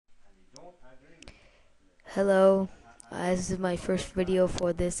Hello, this is my first video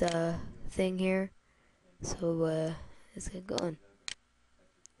for this thing here, so let's get going.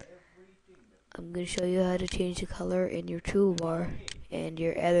 I'm gonna show you how to change the color in your toolbar and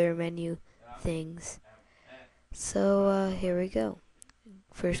your other menu things. So here we go.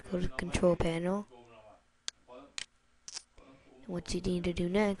 First go to the control panel. And what you need to do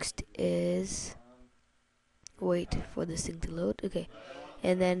next is wait for this thing to load. Okay,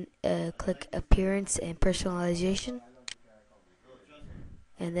 and then click appearance and personalization,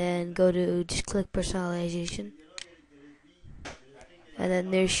 and then go to just click personalization, and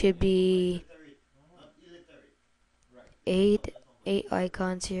then there should be eight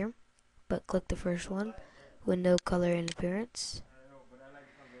icons here, but click the first one, window, color, and appearance,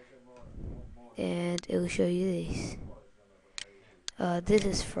 and it will show you these. This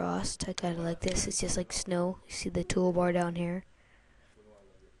is frost. I kind of like this. It's just like snow. You see the toolbar down here.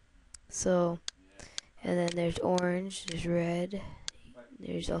 So, and then there's orange, there's red,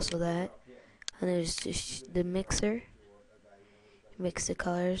 there's also that, and there's just the mixer. Mix the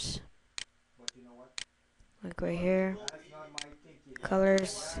colors, like right here.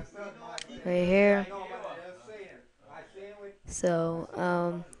 Colors, right here. So,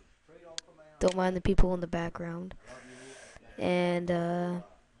 don't mind the people in the background. And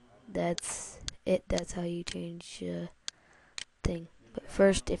that's it. That's how you change thing. But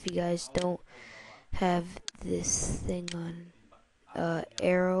first, if you guys don't have this thing on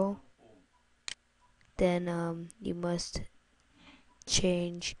arrow, then you must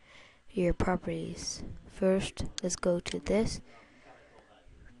change your properties. First, let's go to this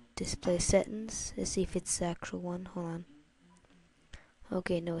display settings. Let's see if it's the actual one. Hold on.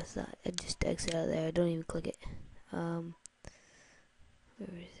 Okay, no, it's not. I just exit out there. I don't even click it. Where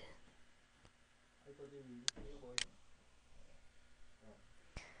is it?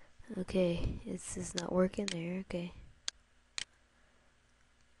 Okay, this is not working there. Okay.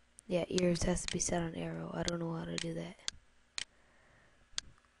 Yeah, yours has to be set on arrow. I don't know how to do that.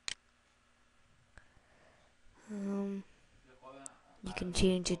 You can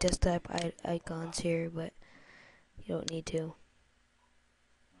change your desktop icons here, but you don't need to.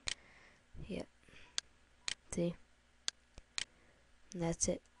 Yep. See? And that's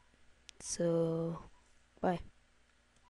it. So, bye.